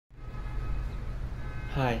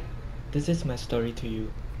Hi, this is my story to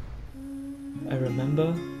you. I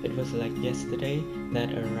remember it was like yesterday that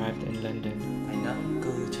I arrived in London. Ngày đó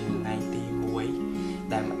cứ chừng ngày đi muối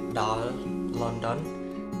tại đó London.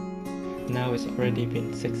 Now it's already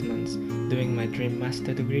been 6 months doing my dream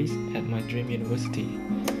master degrees at my dream university.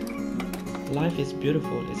 Life is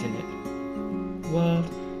beautiful, isn't it? Well,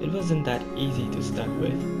 it wasn't that easy to start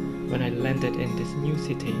with. When I landed in this new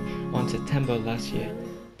city on September last year,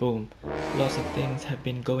 boom, lots of things have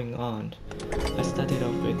been going on. I started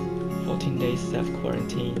off with 14 days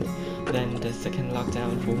self-quarantine, then the second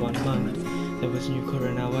lockdown for 1 month. There was new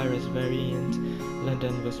coronavirus variant.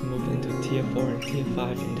 London was moved into Tier 4 and Tier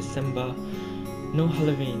 5 in December. No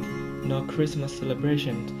Halloween, no Christmas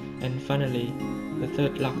celebrations, and finally, the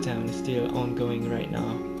third lockdown is still ongoing right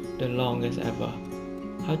now, the longest ever.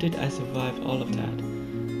 How did I survive all of that?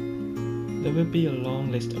 There will be a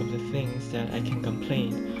long list of the things that I can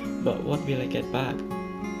complain, but what will I get back?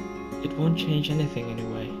 It won't change anything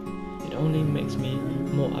anyway. It only makes me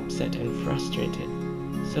more upset and frustrated.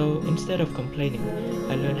 So instead of complaining,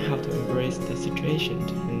 I learned how to embrace the situation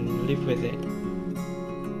and live with it.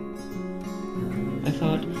 I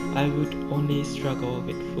thought I would only struggle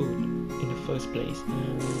with food in the first place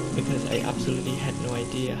because I absolutely had no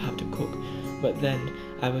idea how to cook, but then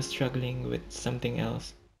I was struggling with something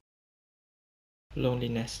else.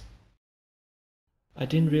 Loneliness. I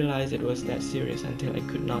didn't realize it was that serious until I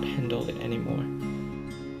could not handle it anymore.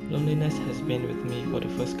 Loneliness has been with me for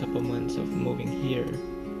the first couple months of moving here.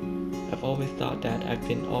 I've always thought that I've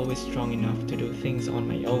been always strong enough to do things on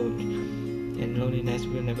my own, and loneliness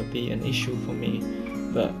will never be an issue for me,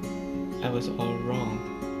 but I was all wrong.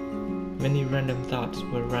 Many random thoughts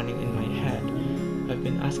were running in my head. I've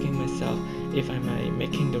been asking myself if am I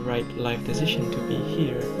making the right life decision to be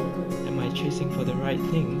here? Am I chasing for the right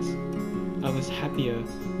things? I was happier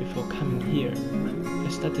before coming here. I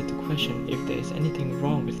started to question if there is anything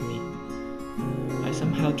wrong with me. I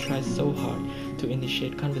somehow tried so hard to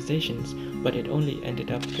initiate conversations, but it only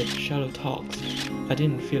ended up with shallow talks. I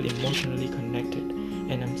didn't feel emotionally connected,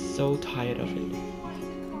 and I'm so tired of it.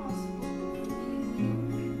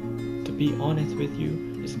 To be honest with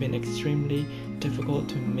you, it's been extremely difficult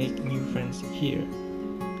to make new friends here,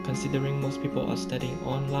 considering most people are studying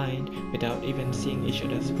online without even seeing each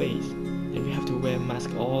other's face, and we have to wear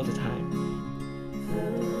masks all the time.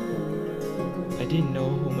 I didn't know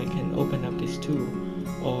whom I can open up this to,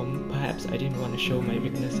 or perhaps I didn't want to show my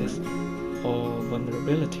weaknesses or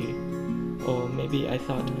vulnerability, or maybe I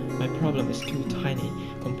thought my problem is too tiny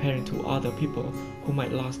comparing to other people who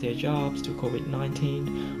might lose their jobs to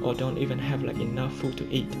COVID-19 or don't even have enough food to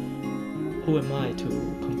eat. Who am I to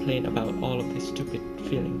complain about all of this stupid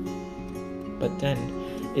feeling? But then,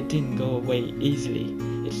 it didn't go away easily.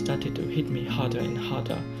 It started to hit me harder and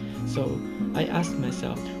harder. So I asked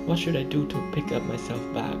myself, what should I do to pick up myself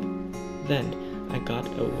back? Then I got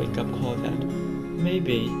a wake-up call that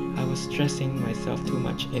maybe I was stressing myself too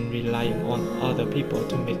much in relying on other people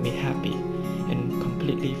to make me happy and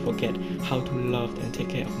completely forget how to love and take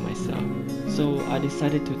care of myself. So I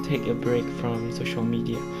decided to take a break from social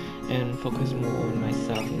media and focus more on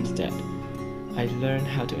myself instead. I learned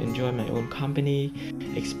how to enjoy my own company,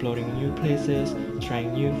 exploring new places,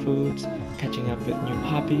 trying new foods, catching up with new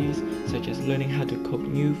hobbies, such as learning how to cook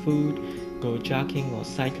new food, go jogging or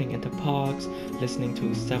cycling at the parks, listening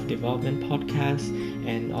to self-development podcasts,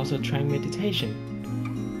 and also trying meditation.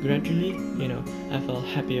 Gradually, I felt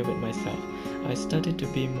happier with myself. I started to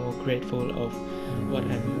be more grateful of what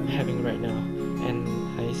I'm having right now, and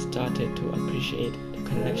I started to appreciate the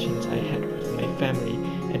connections I had with my family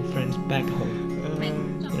and friends back home.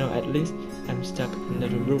 At least I'm stuck under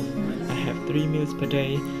the roof. I have 3 meals per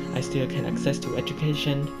day. I still can access to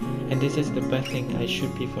education, and this is the best thing I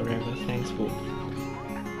should be forever thankful.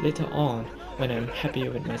 Later on, when I'm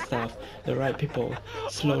happier with myself, the right people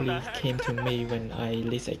slowly came to me when I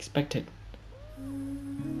least expected.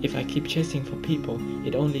 If I keep chasing for people,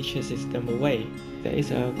 it only chases them away. There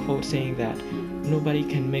is a quote saying that nobody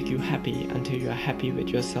can make you happy until you are happy with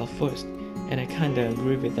yourself first, and I kinda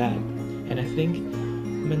agree with that. And I think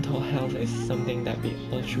mental health is something that we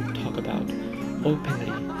all should talk about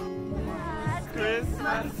openly.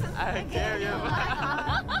 Christmas, I gave you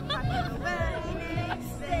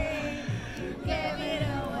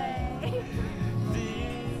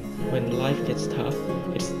When life gets tough,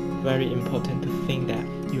 it's very important to think that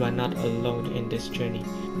you are not alone in this journey.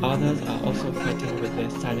 Others are also fighting with their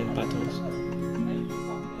silent battles.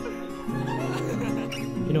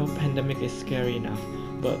 Pandemic is scary enough,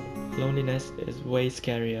 but loneliness is way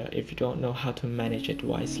scarier if you don't know how to manage it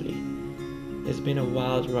wisely. It's been a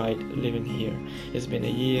wild ride living here. It's been a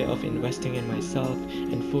year of investing in myself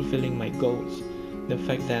and fulfilling my goals. The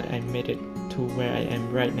fact that I made it to where I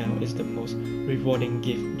am right now is the most rewarding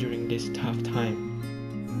gift during this tough time.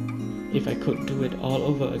 If I could do it all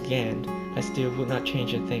over again, I still would not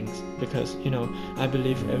change the things because, I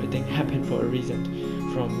believe everything happened for a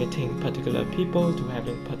reason. From meeting particular people to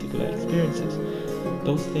having particular experiences.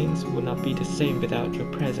 Those things would not be the same without your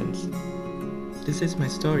presence. This is my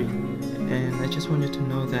story, and I just want you to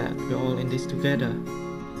know that we're all in this together.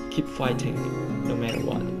 Keep fighting, no matter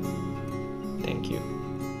what. Thank you.